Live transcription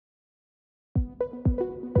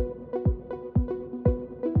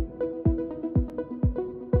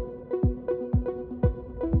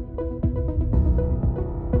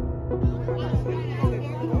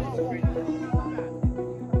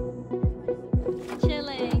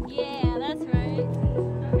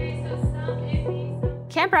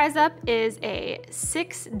Camp Rise Up is a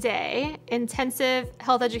 6-day intensive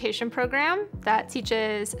health education program that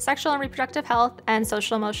teaches sexual and reproductive health and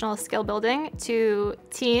social emotional skill building to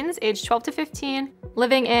teens aged 12 to 15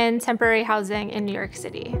 living in temporary housing in New York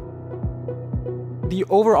City. The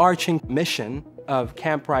overarching mission of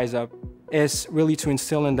Camp Rise Up is really to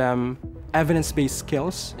instill in them evidence-based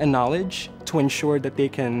skills and knowledge to ensure that they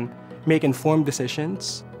can make informed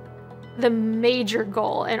decisions. The major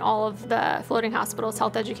goal in all of the floating hospitals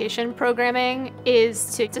health education programming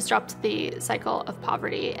is to disrupt the cycle of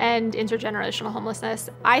poverty and intergenerational homelessness.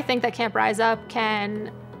 I think that Camp Rise Up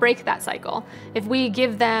can break that cycle. If we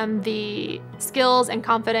give them the skills and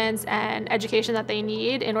confidence and education that they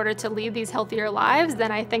need in order to lead these healthier lives,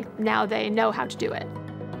 then I think now they know how to do it.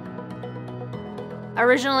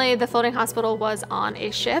 Originally, the floating hospital was on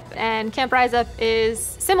a ship, and Camp Rise Up is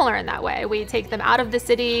similar in that way. We take them out of the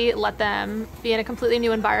city, let them be in a completely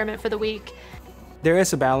new environment for the week. There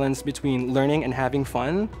is a balance between learning and having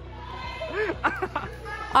fun.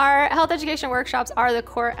 Our health education workshops are the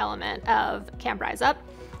core element of Camp Rise Up,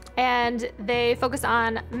 and they focus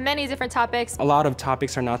on many different topics. A lot of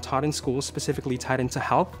topics are not taught in schools, specifically tied into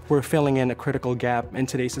health. We're filling in a critical gap in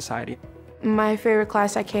today's society. My favorite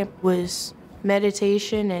class at camp was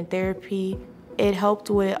meditation and therapy. It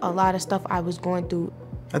helped with a lot of stuff I was going through.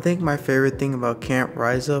 I think my favorite thing about Camp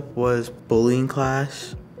Rise Up was bullying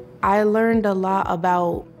class. I learned a lot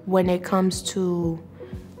about when it comes to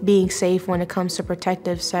being safe, when it comes to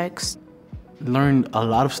protective sex. Learned a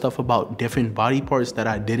lot of stuff about different body parts that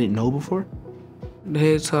I didn't know before.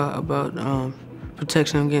 They taught about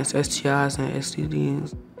protection against STIs and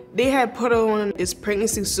STDs. They had put on this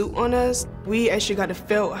pregnancy suit on us. We actually got to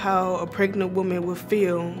feel how a pregnant woman would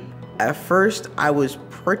feel. At first, I was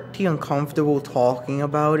pretty uncomfortable talking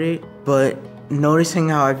about it, but noticing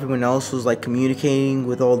how everyone else was like communicating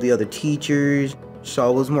with all the other teachers, so I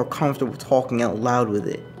was more comfortable talking out loud with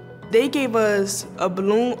it. They gave us a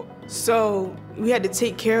balloon, so we had to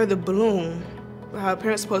take care of the balloon. How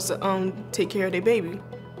parents supposed to take care of their baby.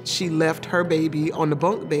 She left her baby on the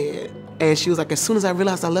bunk bed. And she was like, as soon as I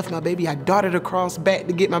realized I left my baby, I darted across back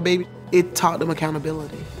to get my baby. It taught them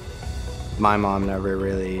accountability. My mom never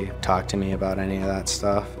really talked to me about any of that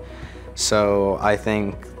stuff. So I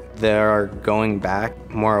think they're going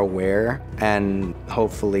back more aware, and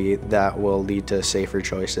hopefully that will lead to safer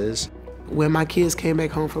choices. When my kids came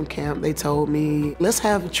back home from camp, they told me, let's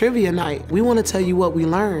have a trivia night. We want to tell you what we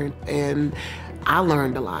learned. And I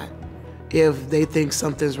learned a lot. If they think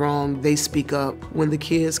something's wrong, they speak up. When the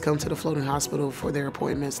kids come to the floating hospital for their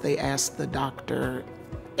appointments, they ask the doctor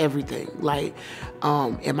everything. Like,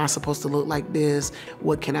 am I supposed to look like this?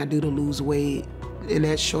 What can I do to lose weight? In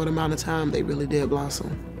that short amount of time, they really did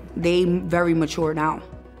blossom. They very mature now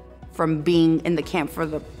from being in the camp for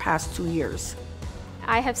the past 2 years.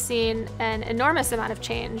 I have seen an enormous amount of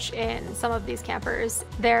change in some of these campers.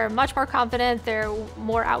 They're much more confident, they're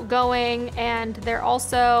more outgoing, and they're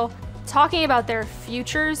also talking about their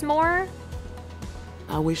futures more.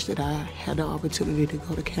 I wish that I had the opportunity to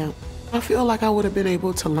go to camp. I feel like I would have been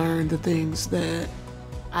able to learn the things that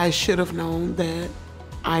I should have known that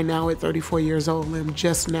I now at 34 years old am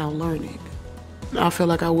just now learning. I feel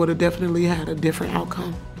like I would have definitely had a different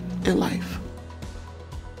outcome in life.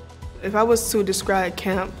 If I was to describe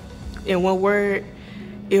camp in one word,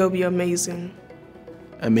 it would be amazing.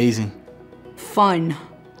 Amazing. Fun,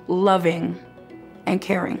 loving, and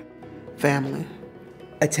caring. Family.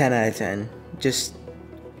 A 10 out of 10, just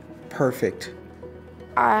perfect.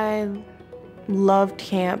 I loved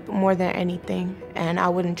camp more than anything, and I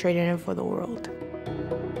wouldn't trade it in for the world.